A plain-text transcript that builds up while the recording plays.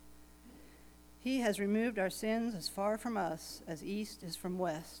He has removed our sins as far from us as east is from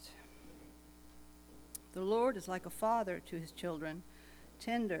west. The Lord is like a father to his children,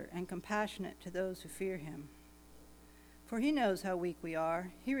 tender and compassionate to those who fear him. For he knows how weak we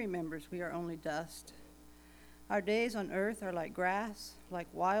are. He remembers we are only dust. Our days on earth are like grass, like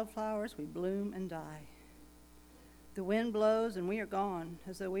wildflowers we bloom and die. The wind blows and we are gone,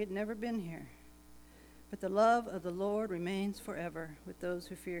 as though we had never been here. But the love of the Lord remains forever with those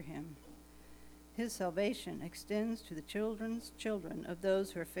who fear him. His salvation extends to the children's children of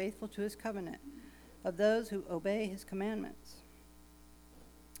those who are faithful to his covenant, of those who obey his commandments.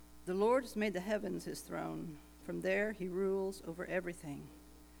 The Lord has made the heavens his throne. From there he rules over everything.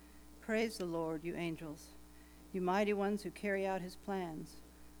 Praise the Lord, you angels, you mighty ones who carry out his plans,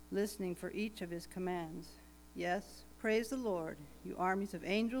 listening for each of his commands. Yes, praise the Lord, you armies of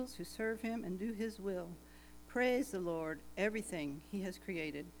angels who serve him and do his will. Praise the Lord, everything he has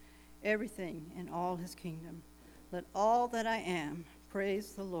created, everything in all his kingdom. Let all that I am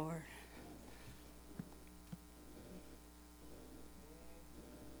praise the Lord.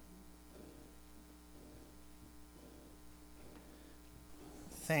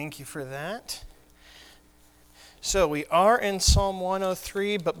 Thank you for that. So we are in Psalm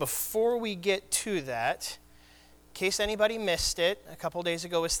 103, but before we get to that, in case anybody missed it, a couple days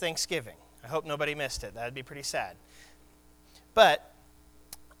ago was Thanksgiving. I hope nobody missed it. That would be pretty sad. But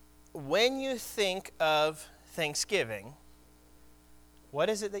when you think of Thanksgiving, what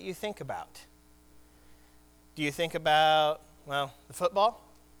is it that you think about? Do you think about, the football?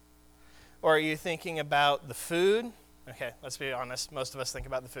 Or are you thinking about the food? Okay, let's be honest. Most of us think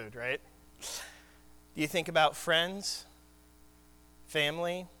about the food, right? Do you think about friends,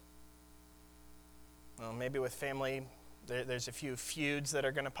 family? Well, maybe with family, there's a few feuds that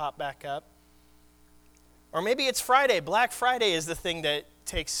are going to pop back up. Or maybe it's Friday. Black Friday is the thing that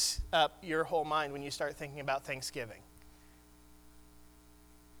takes up your whole mind when you start thinking about Thanksgiving.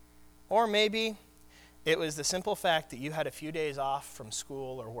 Or maybe it was the simple fact that you had a few days off from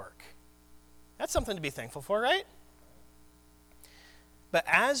school or work. That's something to be thankful for, right? But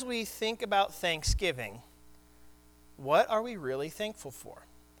as we think about Thanksgiving, what are we really thankful for?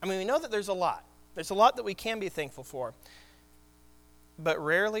 I mean, we know that there's a lot. There's a lot that we can be thankful for. But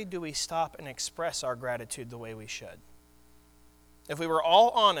rarely do we stop and express our gratitude the way we should. If we were all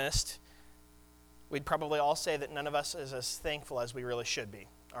honest, we'd probably all say that none of us is as thankful as we really should be,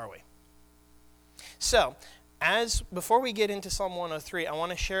 are we? So, before we get into Psalm 103, I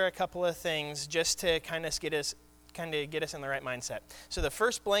want to share a couple of things just to kind of get us in the right mindset. So the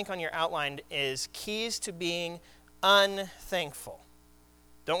first blank on your outline is keys to being unthankful.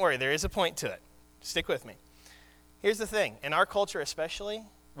 Don't worry, there is a point to it. Stick with me. Here's the thing. In our culture especially,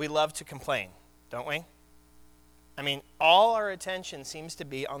 we love to complain, don't we? I mean, all our attention seems to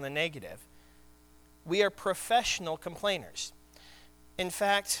be on the negative. We are professional complainers. In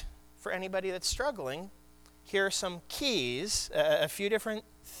fact, for anybody that's struggling, here are some keys, a few different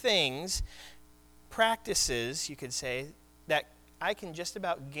things, practices, you could say, that I can just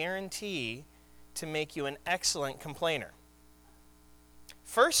about guarantee to make you an excellent complainer.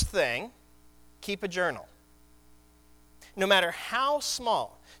 First thing, keep a journal. No matter how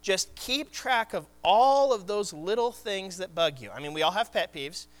small, just keep track of all of those little things that bug you. I mean, we all have pet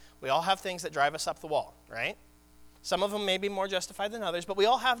peeves. We all have things that drive us up the wall, right? Some of them may be more justified than others, but we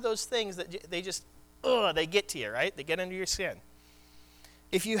all have those things that they just, they get to you, right? They get under your skin.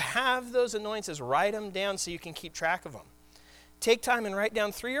 If you have those annoyances, write them down so you can keep track of them. Take time and write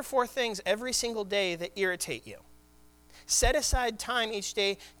down 3 or 4 things every single day that irritate you. Set aside time each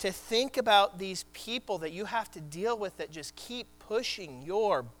day to think about these people that you have to deal with that just keep pushing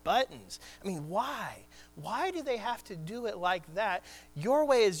your buttons. I mean, why? Why do they have to do it like that? Your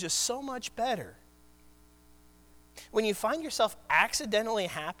way is just so much better. When you find yourself accidentally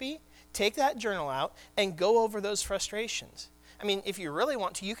happy, take that journal out and go over those frustrations. I mean, if you really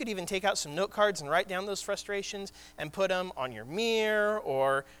want to, you could even take out some note cards and write down those frustrations and put them on your mirror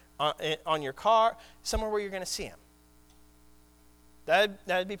or on your car, somewhere where you're going to see them.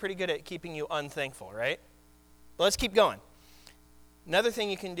 That'd be pretty good at keeping you unthankful, right? But let's keep going. Another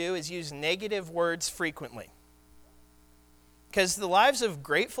thing you can do is use negative words frequently. Because the lives of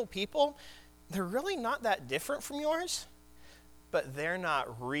grateful people, they're really not that different from yours, but they're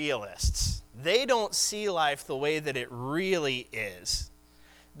not realists. They don't see life the way that it really is.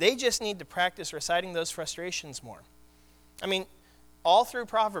 They just need to practice reciting those frustrations more. I mean, all through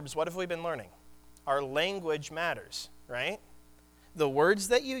Proverbs, what have we been learning? Our language matters, right? The words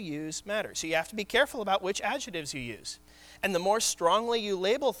that you use matter. So you have to be careful about which adjectives you use. And the more strongly you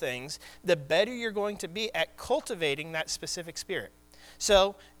label things, the better you're going to be at cultivating that specific spirit.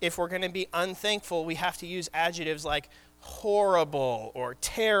 So if we're going to be unthankful, we have to use adjectives like horrible or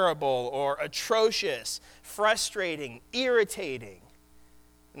terrible or atrocious, frustrating, irritating.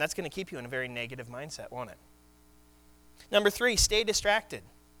 And that's going to keep you in a very negative mindset, won't it? Number 3, stay distracted.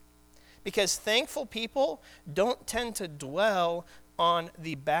 Because thankful people don't tend to dwell on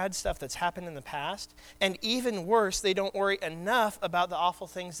the bad stuff that's happened in the past. And even worse, they don't worry enough about the awful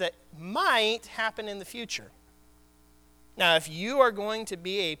things that might happen in the future. Now, if you are going to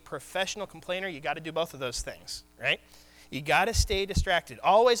be a professional complainer, you got to do both of those things, right? You got to stay distracted.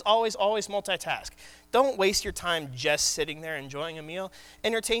 Always, always, always multitask. Don't waste your time just sitting there enjoying a meal.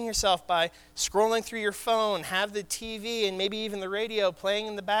 Entertain yourself by scrolling through your phone, have the TV and maybe even the radio playing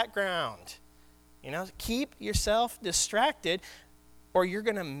in the background. Keep yourself distracted or you're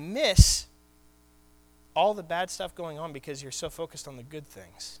going to miss all the bad stuff going on because you're so focused on the good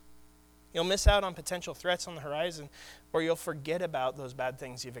things. You'll miss out on potential threats on the horizon, or you'll forget about those bad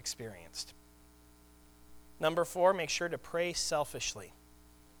things you've experienced. Number 4, make sure to pray selfishly.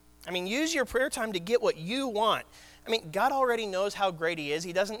 Use your prayer time to get what you want. God already knows how great he is.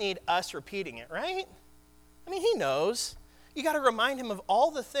 He doesn't need us repeating it, right? He knows. You got to remind him of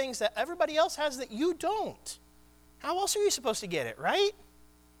all the things that everybody else has that you don't. How else are you supposed to get it, right?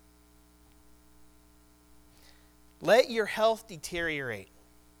 Let your health deteriorate.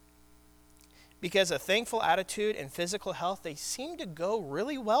 Because a thankful attitude and physical health, they seem to go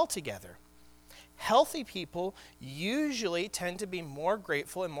really well together. Healthy people usually tend to be more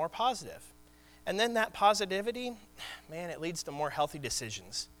grateful and more positive. And then that positivity, it leads to more healthy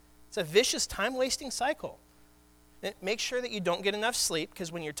decisions. It's a vicious time-wasting cycle. Make sure that you don't get enough sleep,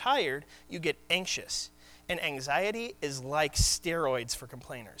 because when you're tired, you get anxious. And anxiety is like steroids for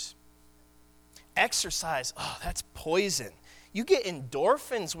complainers. Exercise, that's poison. You get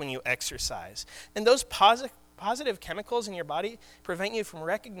endorphins when you exercise. And those positive chemicals in your body prevent you from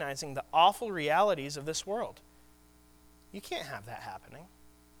recognizing the awful realities of this world. You can't have that happening.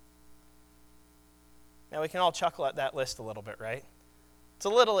 Now, we can all chuckle at that list a little bit, right? It's a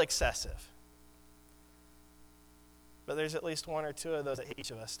little excessive. But there's at least 1 or 2 of those at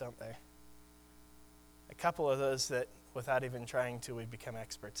each of us, don't there? A couple of those that, without even trying to, we've become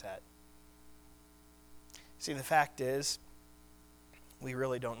experts at. See, the fact is, we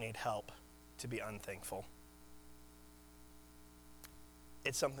really don't need help to be unthankful.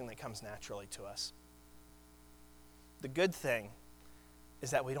 It's something that comes naturally to us. The good thing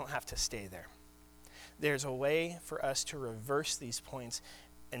is that we don't have to stay there. There's a way for us to reverse these points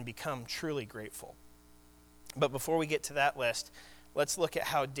and become truly grateful. But before we get to that list, let's look at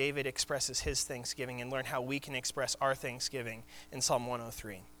how David expresses his thanksgiving and learn how we can express our thanksgiving in Psalm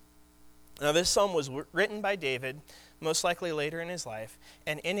 103. Now, this psalm was written by David, most likely later in his life,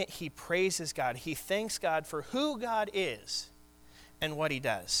 and in it he praises God. He thanks God for who God is and what he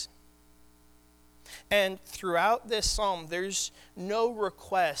does. And throughout this psalm, there's no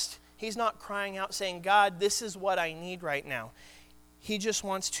request. He's not crying out saying, God, this is what I need right now. He just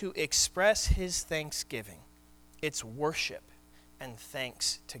wants to express his thanksgiving. It's worship and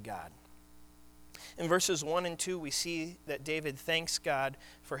thanks to God. In verses 1 and 2, we see that David thanks God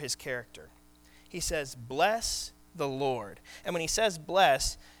for his character. He says, bless the Lord. And when he says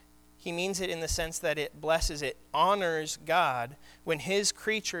bless, he means it in the sense that it blesses, it honors God when his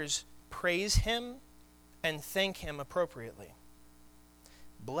creatures praise him and thank him appropriately.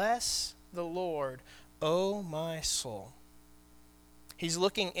 Bless the Lord, O my soul. He's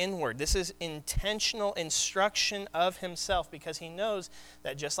looking inward. This is intentional instruction of himself because he knows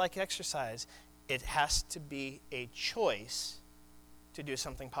that just like exercise, it has to be a choice to do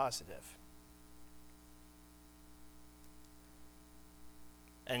something positive.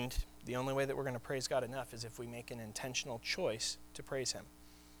 And the only way that we're going to praise God enough is if we make an intentional choice to praise him.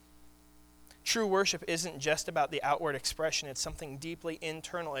 True worship isn't just about the outward expression. It's something deeply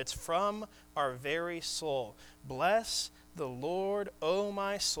internal. It's from our very soul. Bless the Lord, O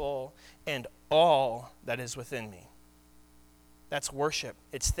my soul, and all that is within me. That's worship.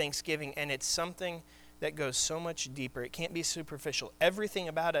 It's thanksgiving, and it's something that goes so much deeper. It can't be superficial. Everything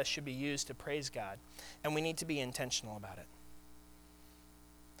about us should be used to praise God, and we need to be intentional about it.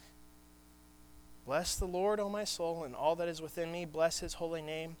 Bless the Lord, O my soul, and all that is within me. Bless his holy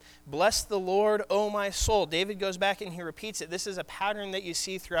name. Bless the Lord, O my soul. David goes back and he repeats it. This is a pattern that you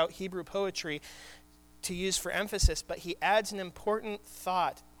see throughout Hebrew poetry to use for emphasis, but he adds an important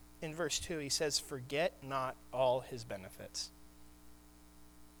thought in verse 2. He says, forget not all his benefits.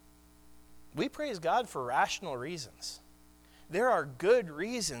 We praise God for rational reasons. There are good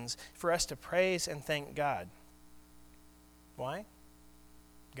reasons for us to praise and thank God. Why?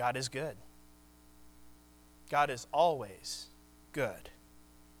 God is good. God is always good.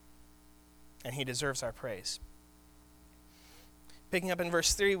 And he deserves our praise. Picking up in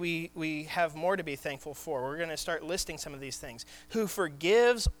verse 3, we have more to be thankful for. We're going to start listing some of these things. Who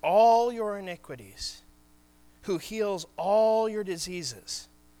forgives all your iniquities, who heals all your diseases.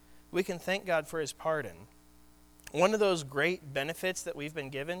 We can thank God for his pardon. One of those great benefits that we've been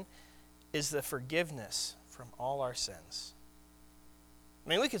given is the forgiveness from all our sins. I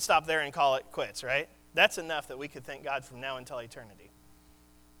mean, we could stop there and call it quits, right? That's enough that we could thank God from now until eternity.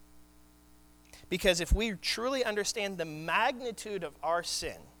 Because if we truly understand the magnitude of our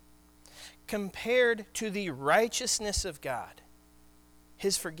sin compared to the righteousness of God,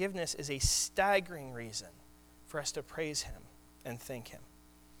 his forgiveness is a staggering reason for us to praise him and thank him.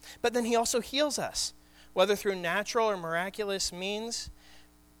 But then he also heals us, whether through natural or miraculous means,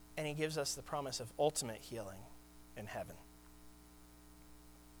 and he gives us the promise of ultimate healing in heaven.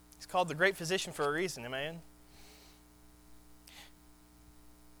 He's called the great physician for a reason, amen?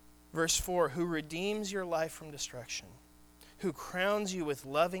 Verse 4, who redeems your life from destruction, who crowns you with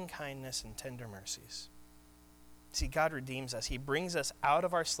loving kindness and tender mercies. See, God redeems us. He brings us out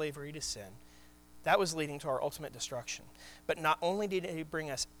of our slavery to sin. That was leading to our ultimate destruction. But not only did he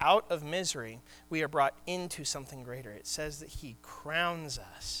bring us out of misery, we are brought into something greater. It says that he crowns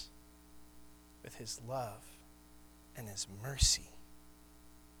us with his love and his mercy.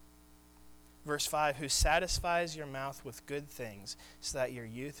 Verse 5, who satisfies your mouth with good things so that your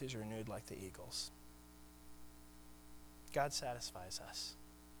youth is renewed like the eagles. God satisfies us.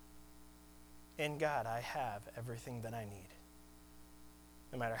 In God, I have everything that I need,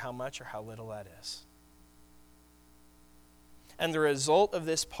 no matter how much or how little that is. And the result of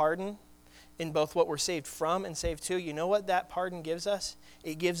this pardon, in both what we're saved from and saved to, you know what that pardon gives us?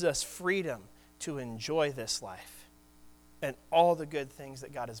 It gives us freedom to enjoy this life and all the good things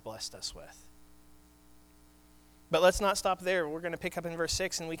that God has blessed us with. But let's not stop there. We're going to pick up in verse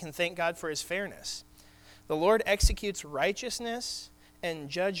 6, and we can thank God for his fairness. The Lord executes righteousness and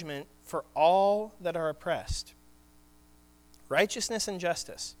judgment for all that are oppressed. Righteousness and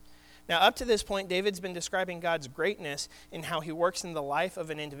justice. Now, up to this point, David's been describing God's greatness in how he works in the life of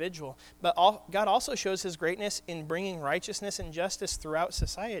an individual. But God also shows his greatness in bringing righteousness and justice throughout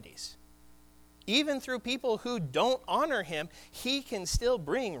societies. Even through people who don't honor him, he can still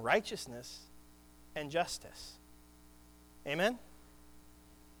bring righteousness and justice. Amen?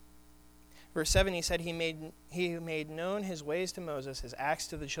 Verse 7, he said he made known his ways to Moses, his acts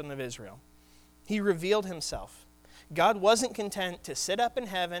to the children of Israel. He revealed himself. God wasn't content to sit up in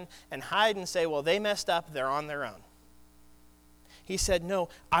heaven and hide and say, well, they messed up, they're on their own. He said, no,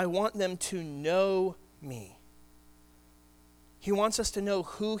 I want them to know me. He wants us to know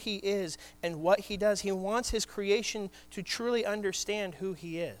who he is and what he does. He wants his creation to truly understand who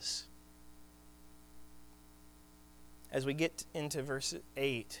he is. As we get into verse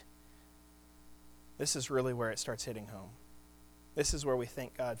 8, this is really where it starts hitting home. This is where we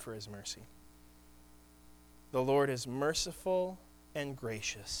thank God for his mercy. The Lord is merciful and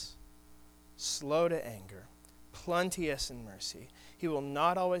gracious, slow to anger, plenteous in mercy. He will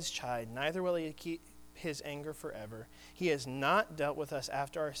not always chide, neither will he keep his anger forever. He has not dealt with us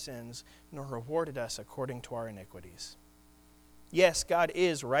after our sins, nor rewarded us according to our iniquities. Yes, God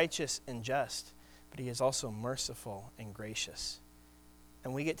is righteous and just, but he is also merciful and gracious.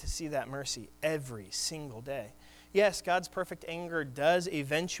 And we get to see that mercy every single day. Yes, God's perfect anger does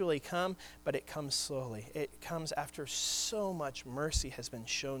eventually come, but it comes slowly. It comes after so much mercy has been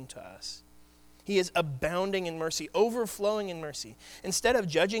shown to us. He is abounding in mercy, overflowing in mercy. Instead of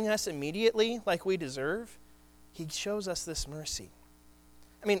judging us immediately like we deserve, he shows us this mercy.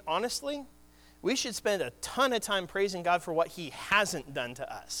 I mean, honestly, we should spend a ton of time praising God for what he hasn't done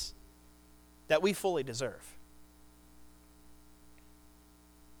to us that we fully deserve.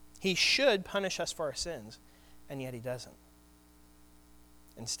 He should punish us for our sins, and yet he doesn't.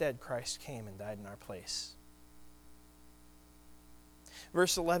 Instead, Christ came and died in our place.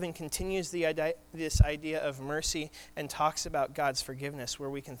 Verse 11 continues this idea of mercy and talks about God's forgiveness, where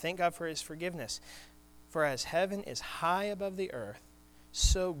we can thank God for his forgiveness. For as heaven is high above the earth,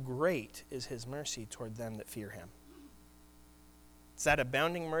 so great is his mercy toward them that fear him. It's that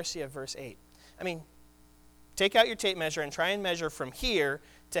abounding mercy of verse 8. I mean, take out your tape measure and try and measure from here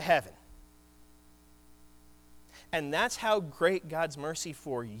to heaven. And that's how great God's mercy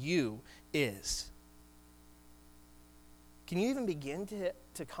for you is. Can you even begin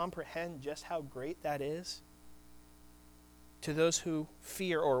to comprehend just how great that is? To those who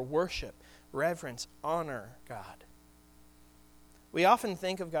fear or worship, reverence, honor God. We often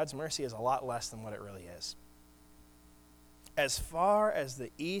think of God's mercy as a lot less than what it really is. As far as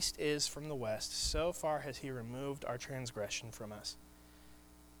the east is from the west, so far has he removed our transgression from us.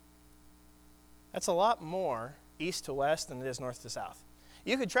 That's a lot more east to west than it is north to south.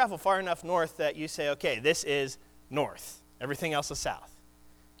 You could travel far enough north that you say, okay, this is north. Everything else is south.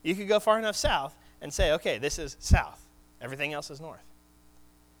 You could go far enough south and say, okay, this is south. Everything else is north.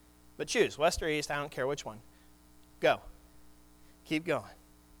 But choose, west or east, I don't care which one. Go. Keep going.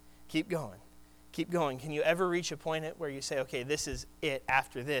 Keep going. Keep going. Can you ever reach a point where you say, okay, this is it.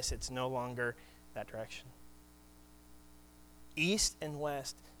 After this, it's no longer that direction? East and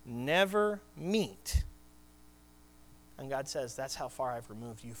west never meet. And God says, that's how far I've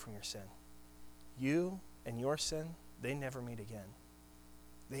removed you from your sin. You and your sin, they never meet again.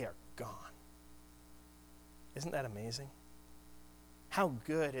 They are gone. Isn't that amazing? How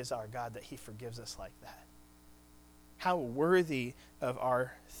good is our God that he forgives us like that? How worthy of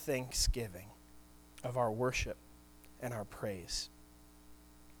our thanksgiving, of our worship and our praise.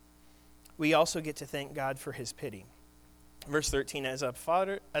 We also get to thank God for his pity. Verse 13, as a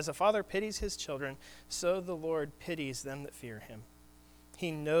father pities his children, so the Lord pities them that fear him.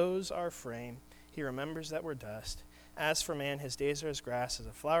 He knows our frame. He remembers that we're dust. As for man, his days are as grass, as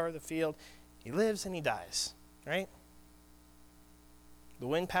a flower of the field. He lives and he dies, right? The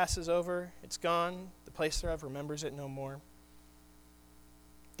wind passes over, it's gone. The place thereof remembers it no more.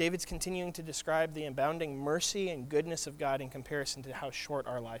 David's continuing to describe the abounding mercy and goodness of God in comparison to how short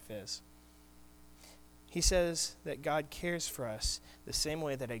our life is. He says that God cares for us the same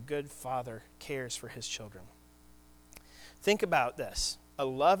way that a good father cares for his children. Think about this. A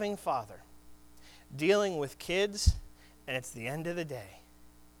loving father dealing with kids, and it's the end of the day.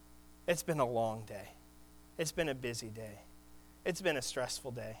 It's been a long day. It's been a busy day. It's been a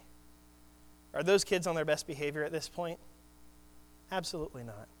stressful day. Are those kids on their best behavior at this point? Absolutely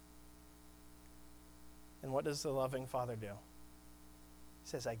not. And what does the loving father do? He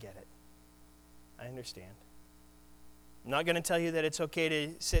says, I get it. I understand. I'm not going to tell you that it's okay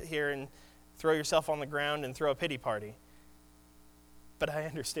to sit here and throw yourself on the ground and throw a pity party. But I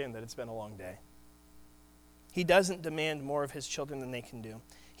understand that it's been a long day. He doesn't demand more of his children than they can do.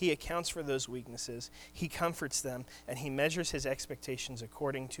 He accounts for those weaknesses. He comforts them, and he measures his expectations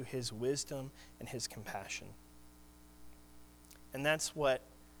according to his wisdom and his compassion. And that's what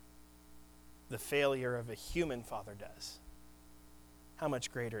the failure of a human father does. How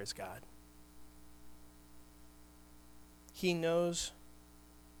much greater is God? He knows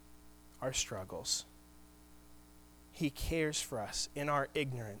our struggles. He cares for us in our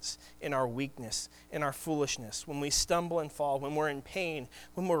ignorance, in our weakness, in our foolishness, when we stumble and fall, when we're in pain,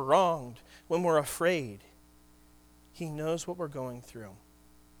 when we're wronged, when we're afraid. He knows what we're going through,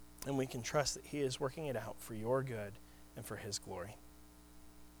 and we can trust that he is working it out for your good and for his glory.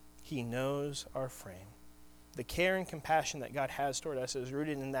 He knows our frame. The care and compassion that God has toward us is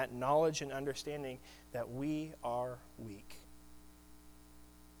rooted in that knowledge and understanding that we are weak.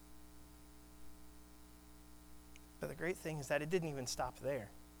 But the great thing is that it didn't even stop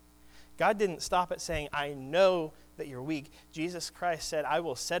there. God didn't stop at saying, I know that you're weak. Jesus Christ said, I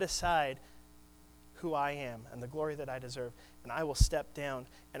will set aside who I am and the glory that I deserve, and I will step down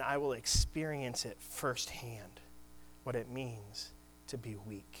and I will experience it firsthand, what it means to be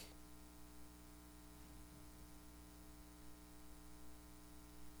weak.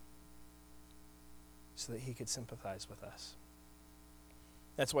 So that he could sympathize with us.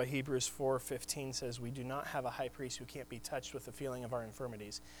 That's why Hebrews 4:15 says we do not have a high priest who can't be touched with the feeling of our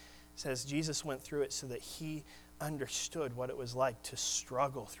infirmities. It says Jesus went through it so that he understood what it was like to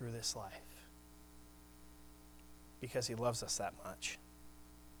struggle through this life. Because he loves us that much.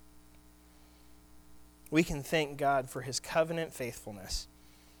 We can thank God for his covenant faithfulness.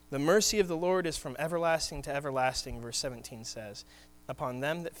 The mercy of the Lord is from everlasting to everlasting, verse 17 says, upon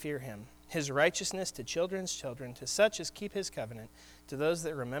them that fear him. His righteousness to children's children, to such as keep his covenant, to those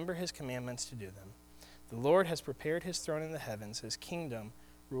that remember his commandments to do them. The Lord has prepared his throne in the heavens. His kingdom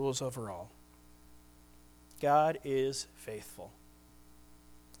rules over all. God is faithful.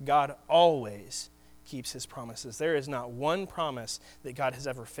 God always keeps his promises. There is not one promise that God has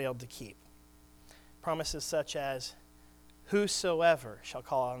ever failed to keep. Promises such as, whosoever shall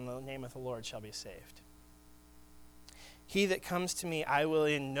call on the name of the Lord shall be saved. He that comes to me, I will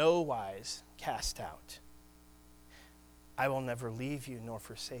in no wise cast out. I will never leave you nor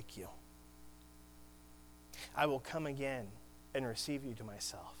forsake you. I will come again and receive you to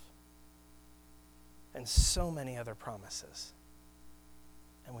myself. And so many other promises.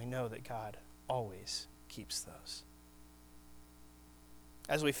 And we know that God always keeps those.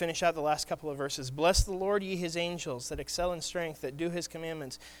 As we finish out the last couple of verses, bless the Lord, ye his angels, that excel in strength, that do his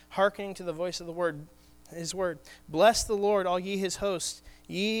commandments, hearkening to the voice of the word. his word. Bless the Lord, all ye his hosts,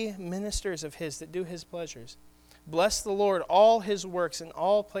 ye ministers of his that do his pleasures. Bless the Lord, all his works in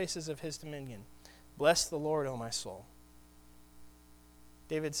all places of his dominion. Bless the Lord, O my soul.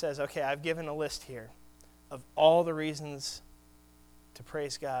 David says, okay, I've given a list here of all the reasons to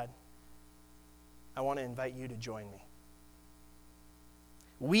praise God. I want to invite you to join me.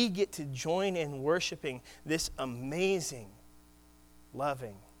 We get to join in worshiping this amazing,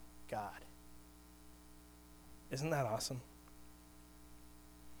 loving God. Isn't that awesome?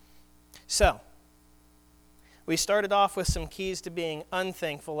 So, we started off with some keys to being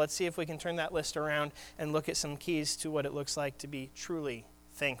unthankful. Let's see if we can turn that list around and look at some keys to what it looks like to be truly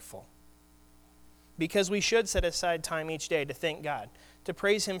thankful. Because we should set aside time each day to thank God, to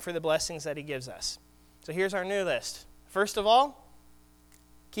praise him for the blessings that he gives us. So here's our new list. First of all,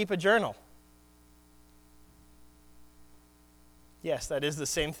 keep a journal. Yes, that is the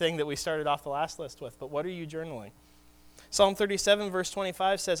same thing that we started off the last list with, but what are you journaling? Psalm 37 verse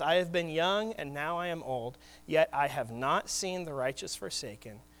 25 says, I have been young and now I am old, yet I have not seen the righteous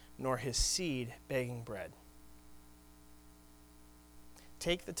forsaken, nor his seed begging bread.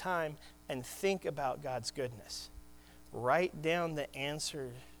 Take the time and think about God's goodness. Write down the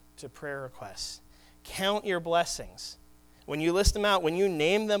answer to prayer requests. Count your blessings. When you list them out, when you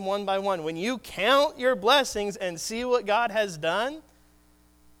name them one by one, when you count your blessings and see what God has done,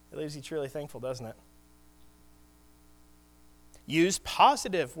 it leaves you truly thankful, doesn't it? Use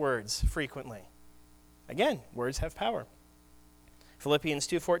positive words frequently. Again, words have power. Philippians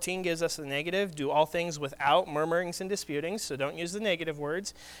 2:14 gives us the negative. Do all things without murmurings and disputings, so don't use the negative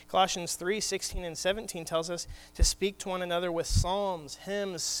words. Colossians 3:16 and 17 tells us to speak to one another with psalms,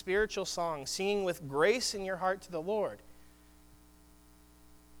 hymns, spiritual songs, singing with grace in your heart to the Lord.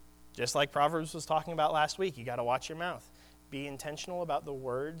 Just like Proverbs was talking about last week, you got to watch your mouth. Be intentional about the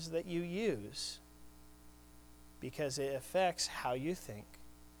words that you use, because it affects how you think,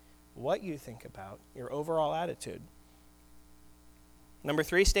 what you think about, your overall attitude. Number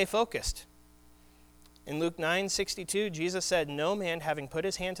 3, stay focused. In Luke 9:62, Jesus said, no man having put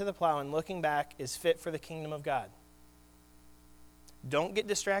his hand to the plow and looking back is fit for the kingdom of God. Don't get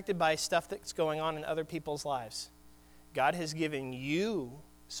distracted by stuff that's going on in other people's lives. God has given you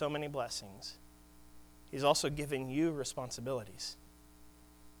so many blessings. He's also given you responsibilities.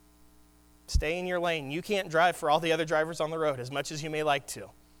 Stay in your lane. You can't drive for all the other drivers on the road as much as you may like to.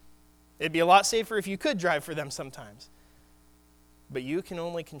 It'd be a lot safer if you could drive for them sometimes. But you can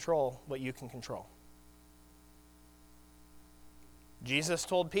only control what you can control. Jesus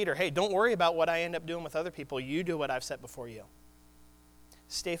told Peter, hey, don't worry about what I end up doing with other people. You do what I've set before you.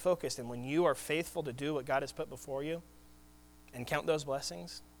 Stay focused, and when you are faithful to do what God has put before you and count those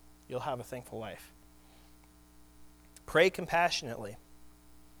blessings, you'll have a thankful life. Pray compassionately.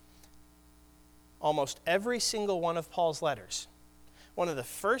 Almost every single one of Paul's letters, one of the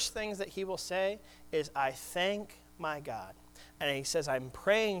first things that he will say is, I thank my God. And he says, I'm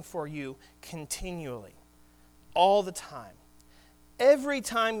praying for you continually, all the time. Every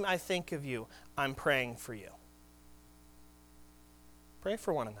time I think of you, I'm praying for you. Pray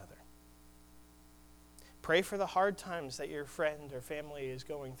for one another. Pray for the hard times that your friend or family is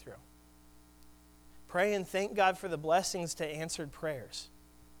going through. Pray and thank God for the blessings to answered prayers.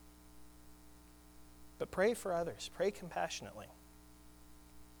 But pray for others. Pray compassionately.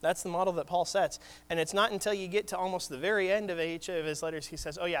 That's the model that Paul sets. And it's not until you get to almost the very end of each of his letters he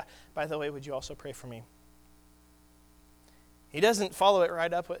says, oh yeah, by the way, would you also pray for me? He doesn't follow it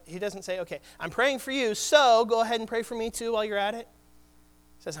right up. He doesn't say, okay, I'm praying for you, so go ahead and pray for me too while you're at it.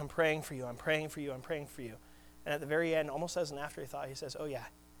 He says, I'm praying for you, I'm praying for you, I'm praying for you. And at the very end, almost as an afterthought, he says, oh yeah,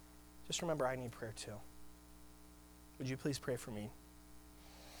 just remember I need prayer too. Would you please pray for me?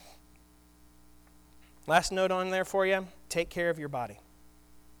 Last note on there for you, take care of your body.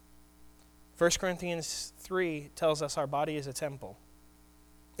 1 Corinthians 3 tells us our body is a temple.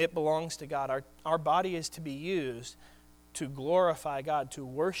 It belongs to God. Our body is to be used to glorify God, to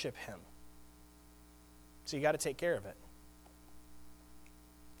worship him. So you got to take care of it.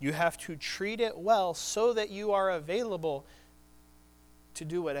 You have to treat it well so that you are available to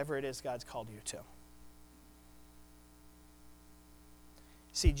do whatever it is God's called you to.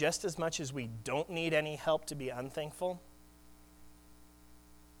 See, just as much as we don't need any help to be unthankful,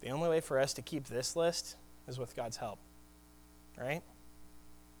 the only way for us to keep this list is with God's help, right?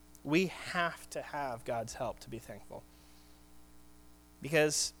 We have to have God's help to be thankful.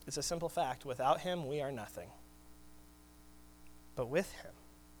 Because it's a simple fact, without him, we are nothing. But with him,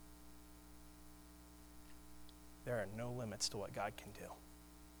 there are no limits to what God can do.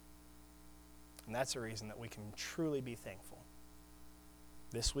 And that's the reason that we can truly be thankful.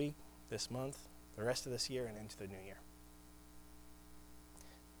 This week, this month, the rest of this year and into the new year.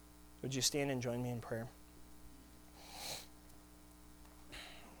 Would you stand and join me in prayer?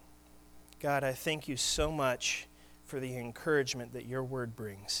 God, I thank you so much for the encouragement that your word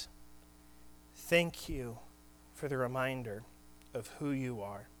brings. Thank you for the reminder of who you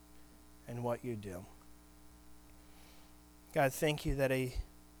are and what you do. God, thank you that a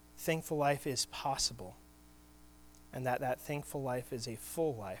thankful life is possible and that thankful life is a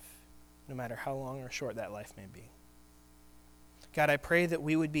full life, no matter how long or short that life may be. God, I pray that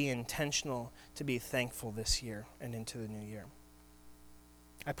we would be intentional to be thankful this year and into the new year.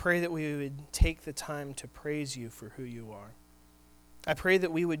 I pray that we would take the time to praise you for who you are. I pray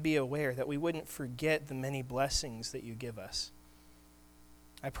that we would be aware, that we wouldn't forget the many blessings that you give us.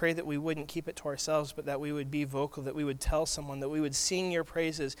 I pray that we wouldn't keep it to ourselves, but that we would be vocal, that we would tell someone, that we would sing your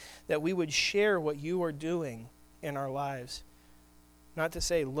praises, that we would share what you are doing in our lives. Not to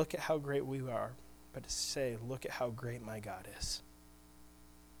say, look at how great we are, but to say, look at how great my God is.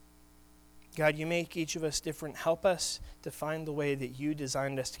 God, you make each of us different. Help us to find the way that you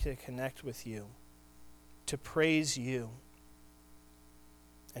designed us to connect with you, to praise you,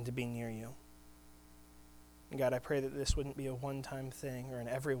 and to be near you. And God, I pray that this wouldn't be a one-time thing or an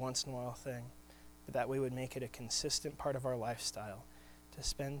every once in a while thing, but that we would make it a consistent part of our lifestyle to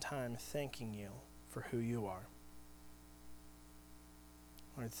spend time thanking you for who you are.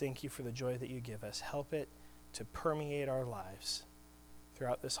 Lord, thank you for the joy that you give us. Help it to permeate our lives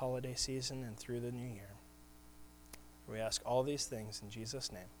throughout this holiday season and through the new year. We ask all these things in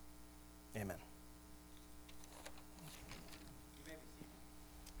Jesus' name. Amen.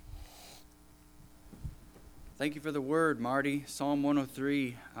 Thank you for the word, Marty. Psalm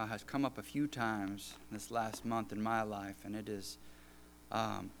 103 has come up a few times this last month in my life, and it is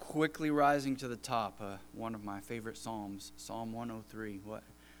quickly rising to the top. One of my favorite psalms, Psalm 103. What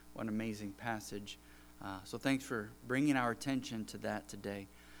an amazing passage. So thanks for bringing our attention to that today.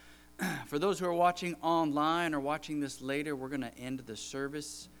 For those who are watching online or watching this later, we're going to end the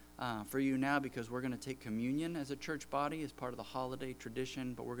service for you now because we're going to take communion as a church body as part of the holiday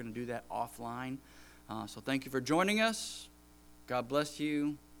tradition, but we're going to do that offline. So thank you for joining us. God bless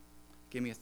you. Give me a